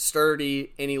guy,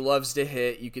 sturdy, and he loves to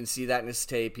hit. You can see that in his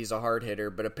tape. He's a hard hitter,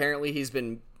 but apparently he's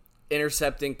been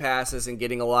intercepting passes and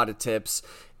getting a lot of tips.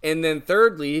 And then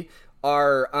thirdly,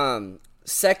 our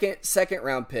second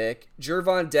round pick,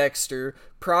 Jervon Dexter,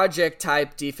 project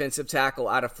type defensive tackle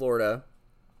out of Florida.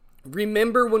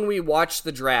 Remember when we watched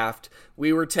the draft,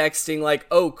 we were texting like,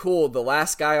 oh cool, the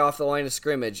last guy off the line of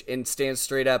scrimmage and stands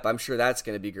straight up. I'm sure that's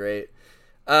going to be great.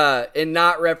 And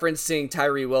not referencing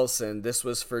Tyree Wilson. This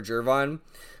was for Jervon.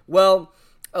 Well,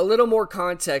 a little more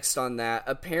context on that.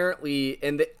 Apparently,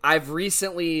 I've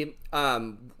recently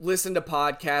listened to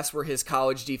podcasts where his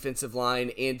college defensive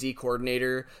line and D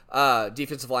coordinator,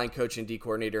 defensive line coach and D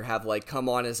coordinator have like come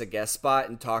on as a guest spot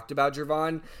and talked about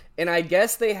Jervon. And I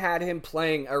guess they had him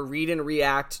playing a read and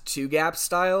react 2-gap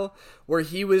style where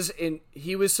he was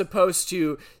supposed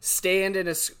to stand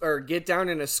or get down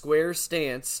in a square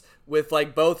stance with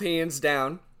like both hands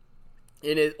down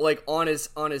and it like on his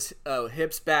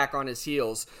hips back on his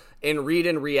heels and read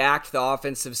and react the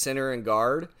offensive center and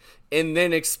guard and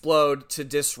then explode to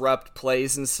disrupt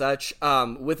plays and such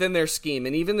within their scheme.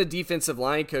 And even the defensive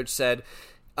line coach said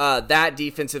that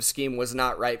defensive scheme was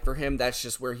not right for him. That's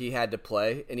just where he had to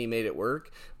play, and he made it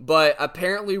work. But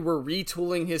apparently we're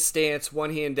retooling his stance,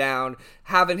 one hand down,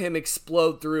 having him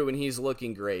explode through, and he's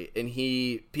looking great. And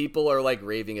people are like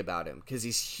raving about him because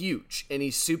he's huge, and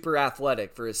he's super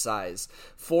athletic for his size.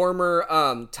 Former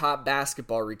top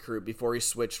basketball recruit before he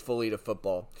switched fully to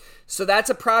football. So that's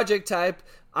a project type.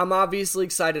 I'm obviously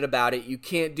excited about it. You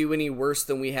can't do any worse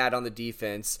than we had on the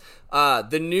defense.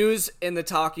 The news and the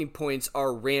talking points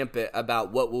are rampant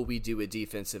about what will we do at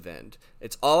defensive end.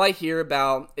 It's all I hear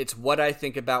about. It's what I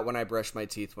think about when I brush my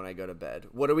teeth when I go to bed.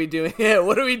 What are we doing?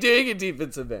 What are we doing at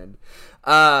defensive end?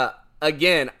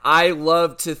 Again, I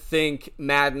love to think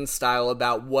Madden style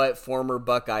about what former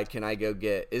Buckeye can I go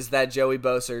get. Is that Joey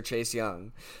Bosa or Chase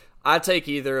Young? I'll take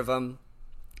either of them,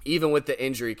 even with the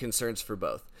injury concerns for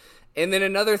both. And then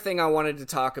another thing I wanted to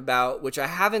talk about, which I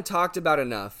haven't talked about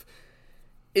enough,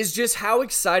 is just how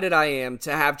excited I am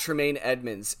to have Tremaine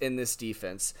Edmonds in this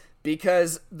defense.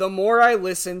 Because the more I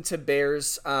listen to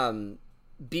Bears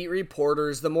beat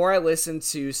reporters, the more I listen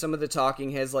to some of the talking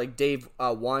heads like Dave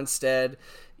Wanstead,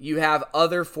 you have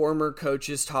other former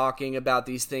coaches talking about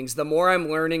these things, the more I'm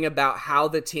learning about how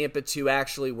the Tampa 2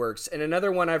 actually works. And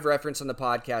another one I've referenced on the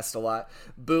podcast a lot,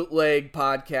 Bootleg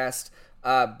Podcast,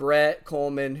 Brett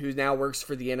Coleman, who now works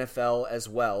for the NFL as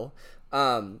well.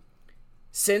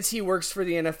 Since he works for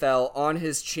the NFL, on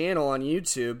his channel on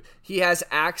YouTube, he has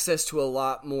access to a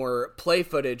lot more play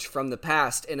footage from the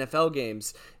past NFL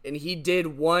games. And he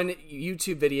did one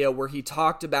YouTube video where he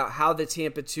talked about how the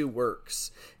Tampa 2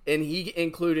 works. And he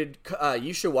included,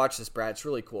 you should watch this, Brad. It's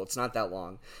really cool. It's not that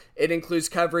long. It includes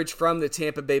coverage from the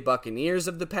Tampa Bay Buccaneers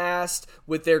of the past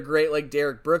with their great, like,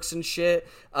 Derek Brooks and shit.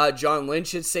 John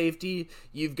Lynch at safety.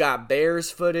 You've got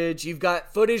Bears footage. You've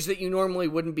got footage that you normally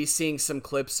wouldn't be seeing some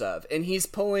clips of. And he's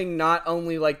pulling not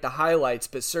only, like, the highlights,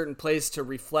 but certain plays to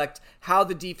reflect how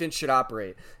the defense should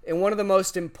operate. And one of the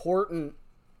most important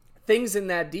things in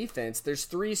that defense, there's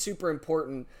 3 super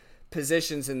important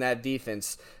positions in that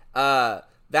defense.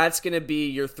 That's going to be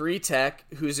your 3 tech,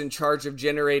 who's in charge of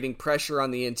generating pressure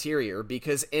on the interior,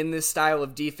 because in this style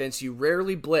of defense, you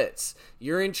rarely blitz.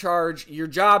 You're in charge. Your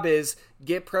job is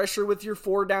get pressure with your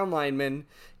 4 down linemen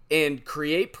and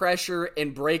create pressure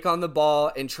and break on the ball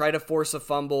and try to force a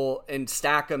fumble and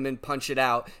stack them and punch it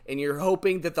out. And you're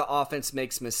hoping that the offense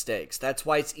makes mistakes. That's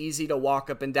why it's easy to walk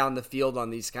up and down the field on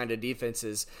these kind of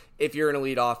defenses if you're an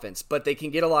elite offense. But they can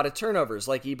get a lot of turnovers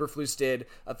like Eberflus did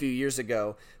a few years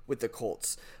ago with the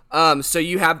Colts. So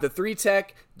you have the 3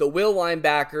 tech, the will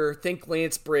linebacker, think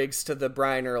Lance Briggs to the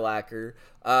Brian Urlacher,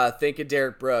 think of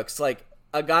Derek Brooks. Like,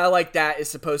 a guy like that is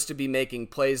supposed to be making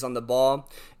plays on the ball.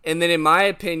 And then in my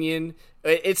opinion,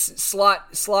 it's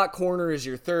slot corner is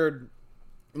your 3rd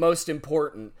most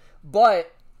important.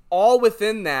 But all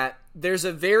within that, there's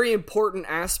a very important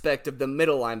aspect of the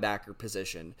middle linebacker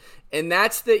position. And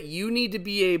that's that you need to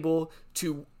be able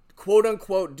to, quote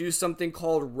unquote, do something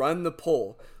called run the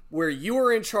pull, where you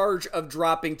are in charge of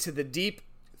dropping to the deep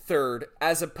 3rd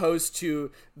as opposed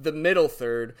to the middle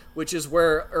 3rd, which is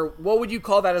where, or what would you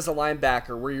call that as a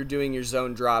linebacker, where you're doing your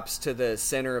zone drops to the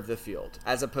center of the field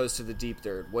as opposed to the deep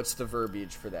 3rd? What's the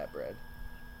verbiage for that, Brad?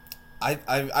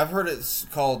 I've heard it's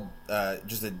called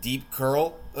just a deep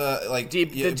curl,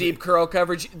 deep curl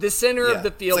coverage, the center of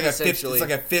the field, it's like essentially. It's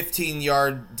like a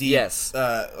 15-yard deep. Yes.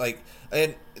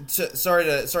 And sorry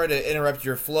to interrupt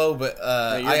your flow, but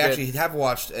I actually have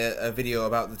watched a video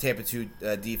about the Tampa 2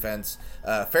 defense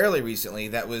fairly recently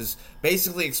that was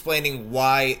basically explaining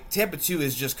why Tampa 2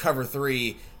 is just cover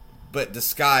 3, but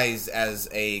disguised as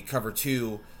a cover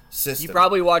 2 system. You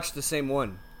probably watched the same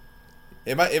one.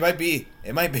 It might be.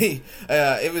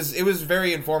 It was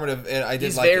very informative, and I did.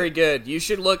 He's like very it. good. You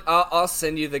should look. I'll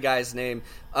send you the guy's name.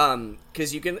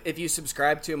 Because you can, if you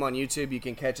subscribe to him on YouTube, you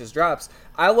can catch his drops.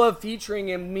 I love featuring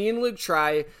him. Me and Luke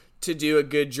try to do a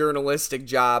good journalistic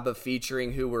job of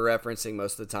featuring who we're referencing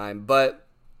most of the time. But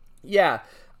yeah,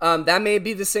 that may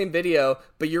be the same video.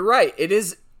 But you're right.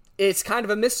 It's kind of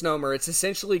a misnomer. It's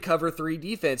essentially cover 3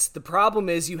 defense. The problem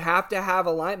is you have to have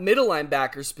a middle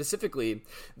linebacker specifically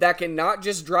that can not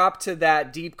just drop to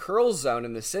that deep curl zone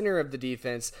in the center of the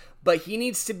defense, but he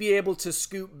needs to be able to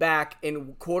scoot back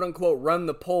and quote-unquote run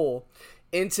the pole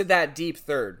into that deep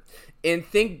 3rd. And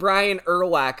think Brian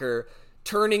Urlacher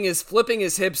flipping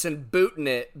his hips and booting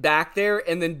it back there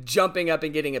and then jumping up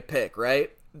and getting a pick,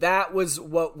 right? That was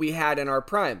what we had in our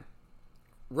prime.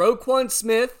 Roquan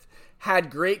Smith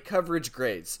had great coverage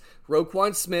grades.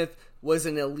 Roquan Smith was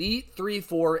an elite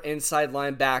 3-4 inside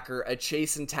linebacker, a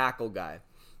chase and tackle guy.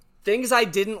 Things I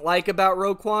didn't like about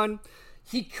Roquan,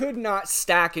 he could not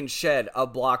stack and shed a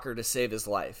blocker to save his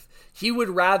life. He would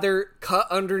rather cut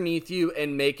underneath you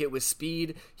and make it with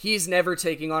speed. He's never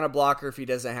taking on a blocker if he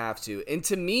doesn't have to. And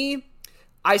to me,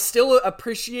 I still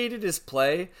appreciated his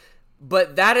play,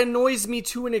 but that annoys me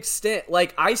to an extent.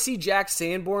 Like, I see Jack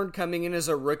Sanborn coming in as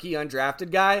a rookie undrafted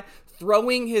guy,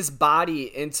 throwing his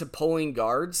body into pulling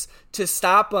guards to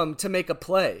stop him to make a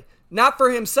play. Not for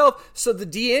himself, so the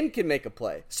DN can make a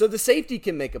play, so the safety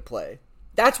can make a play.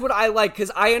 That's what I like,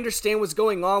 because I understand what's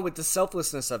going on with the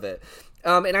selflessness of it.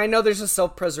 And I know there's a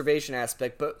self-preservation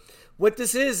aspect, but what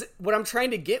I'm trying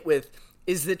to get with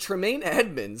is that Tremaine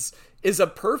Edmonds is a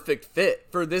perfect fit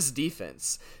for this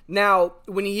defense. Now,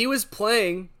 when he was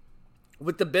playing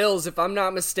with the Bills, if I'm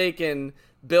not mistaken,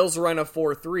 Bills run a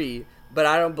 4-3, but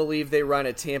I don't believe they run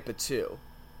a Tampa 2.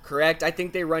 Correct? I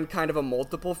think they run kind of a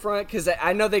multiple front, because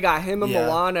I know they got him and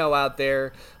Milano out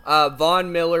there.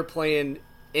 Von Miller playing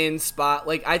in spot.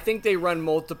 Like, I think they run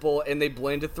multiple and they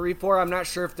blend a 3-4. I'm not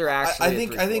sure if they're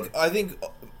actually I think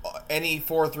any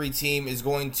 4-3 team is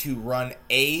going to run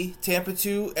a Tampa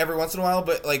 2 every once in a while,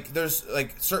 but like there's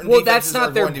like certain defenses that's not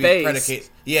are their going to base. be predicated.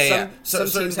 Yeah, some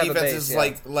certain teams have a defenses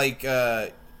base, yeah.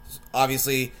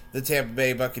 Obviously the Tampa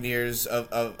Bay Buccaneers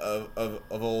of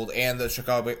old and the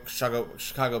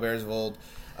Chicago Bears of old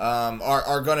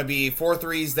are going to be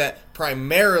 4-3s that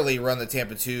primarily run the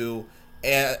Tampa 2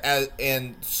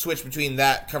 and switch between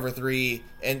that cover 3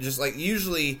 and just like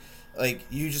usually like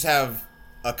you just have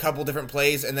a couple different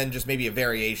plays and then just maybe a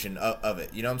variation of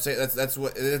it. You know what I'm saying? That's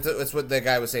what that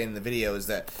guy was saying in the video is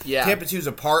that Tampa 2 is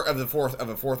a part of a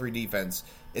 4-3 defense.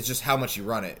 It's just how much you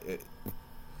run it.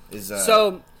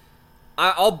 So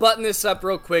I'll button this up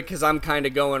real quick because I'm kind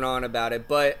of going on about it,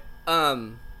 but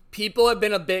people have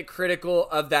been a bit critical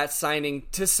of that signing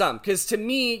to some. Because to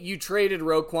me, you traded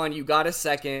Roquan, you got a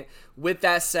second. With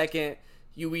that second,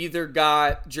 you either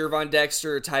got Jervon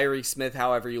Dexter or Tyreek Smith,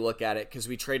 however you look at it, because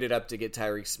we traded up to get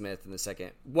Tyreek Smith in the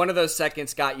second. One of those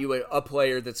seconds got you a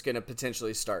player that's going to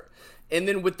potentially start. And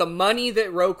then with the money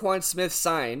that Roquan Smith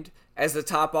signed as the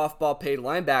top off-ball paid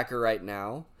linebacker right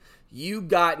now, you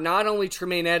got not only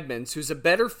Tremaine Edmonds, who's a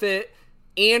better fit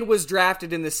and was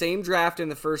drafted in the same draft in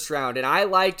the first round. And I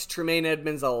liked Tremaine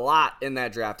Edmonds a lot in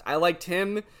that draft. I liked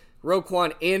him,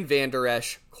 Roquan, and Van Der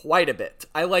Esch quite a bit.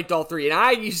 I liked all three. And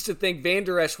I used to think Van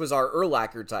Der Esch was our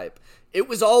Urlacher type. It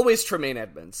was always Tremaine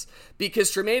Edmonds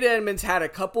because Tremaine Edmonds had a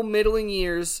couple middling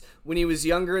years when he was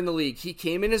younger in the league. He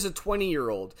came in as a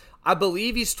 20-year-old. I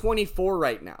believe he's 24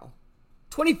 right now.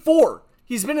 24!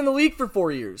 He's been in the league for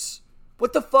 4 years.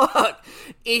 What the fuck?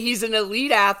 He's an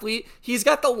elite athlete. He's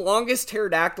got the longest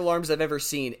pterodactyl arms I've ever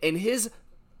seen. And his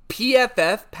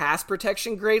PFF pass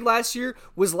protection grade last year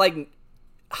was like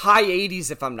high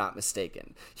 80s if I'm not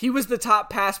mistaken. He was the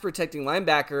top pass protecting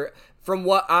linebacker. From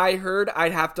what I heard,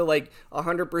 I'd have to like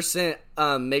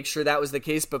 100% make sure that was the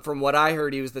case. But from what I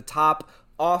heard, he was the top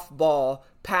off-ball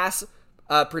pass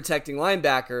protecting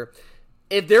linebacker.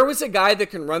 If there was a guy that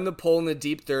can run the pole in the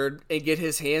deep third and get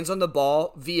his hands on the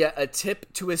ball via a tip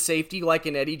to a safety like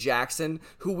an Eddie Jackson,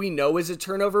 who we know is a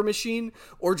turnover machine,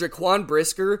 or Jaquan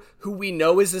Brisker, who we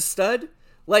know is a stud,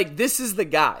 like this is the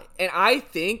guy. And I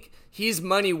think he's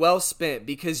money well spent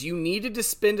because you needed to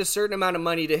spend a certain amount of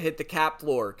money to hit the cap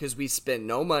floor because we spent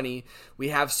no money. We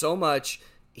have so much.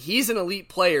 He's an elite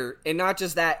player, and not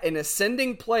just that, an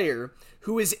ascending player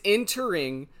who is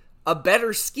entering a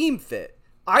better scheme fit.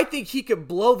 I think he could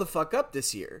blow the fuck up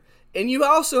this year. And you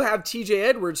also have TJ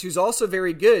Edwards, who's also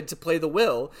very good to play the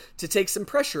will, to take some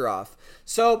pressure off.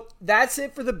 So that's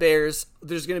it for the Bears.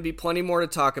 There's going to be plenty more to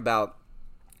talk about.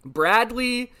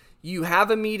 Bradley, you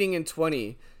have a meeting in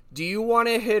 20. Do you want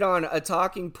to hit on a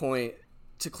talking point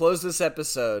to close this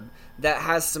episode that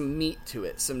has some meat to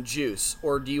it, some juice?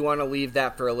 Or do you want to leave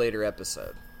that for a later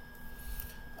episode?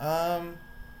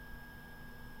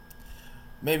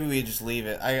 Maybe we just leave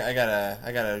it. I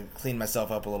gotta clean myself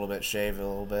up a little bit, shave a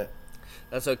little bit.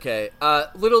 That's okay.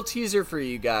 Little teaser for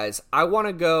you guys. I want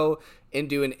to go and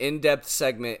do an in-depth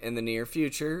segment in the near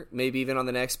future, maybe even on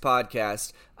the next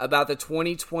podcast, about the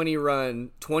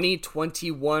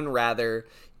 2021 rather,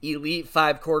 Elite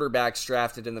 5 quarterbacks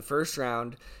drafted in the first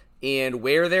round and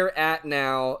where they're at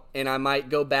now, and I might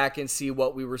go back and see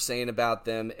what we were saying about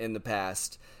them in the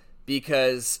past,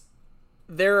 because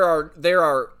there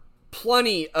are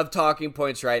plenty of talking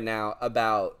points right now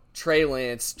about Trey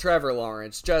Lance, Trevor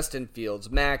Lawrence, Justin Fields,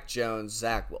 Mac Jones,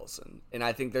 Zach Wilson. And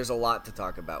I think there's a lot to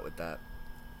talk about with that.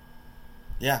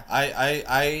 Yeah,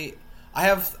 I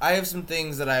have some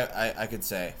things that I could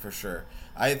say for sure.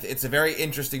 It's a very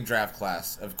interesting draft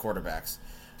class of quarterbacks.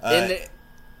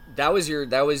 That was your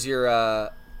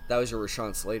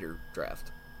Rashawn Slater draft.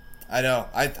 I know.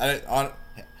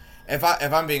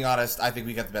 If I'm being honest, I think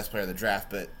we got the best player of the draft,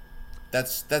 but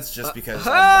that's just because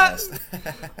I'm biased.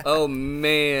 Oh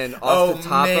man!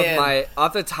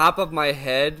 Off the top of my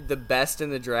head, the best in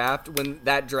the draft when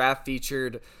that draft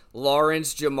featured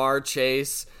Lawrence, Jamar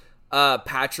Chase,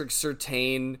 Patrick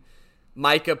Surtain,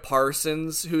 Micah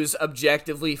Parsons, who's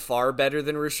objectively far better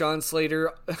than Rashawn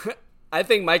Slater. I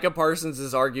think Micah Parsons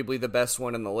is arguably the best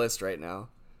one in the list right now.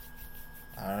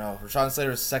 I don't know. Rashawn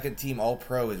Slater's second team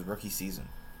All-Pro his rookie season.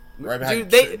 Right dude,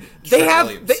 they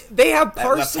have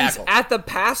Parsons at the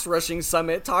pass rushing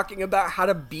summit talking about how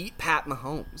to beat Pat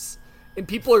Mahomes, and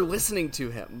people are listening to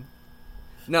him.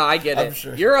 No, I get it.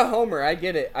 Sure. You're a homer. I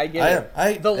get it.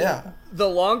 The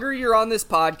longer you're on this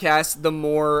podcast, the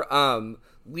more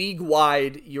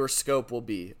league-wide your scope will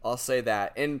be. I'll say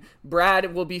that. And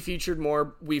Brad will be featured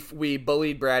more. We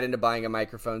bullied Brad into buying a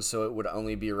microphone, so it would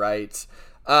only be right.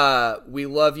 We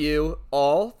love you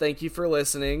all. Thank you for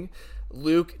listening.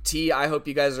 Luke, T, I hope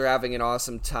you guys are having an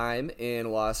awesome time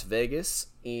in Las Vegas.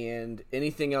 And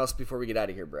anything else before we get out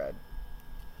of here, Brad?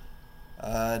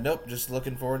 Nope. Just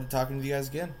looking forward to talking with you guys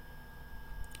again.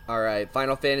 All right.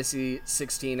 Final Fantasy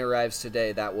 16 arrives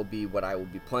today. That will be what I will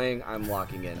be playing. I'm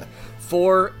locking in.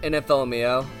 For NFL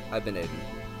Mio, I've been Aiden.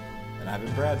 And I've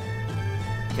been Brad.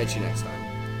 Catch you next time.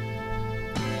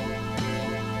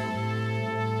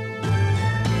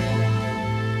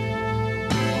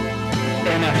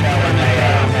 NFL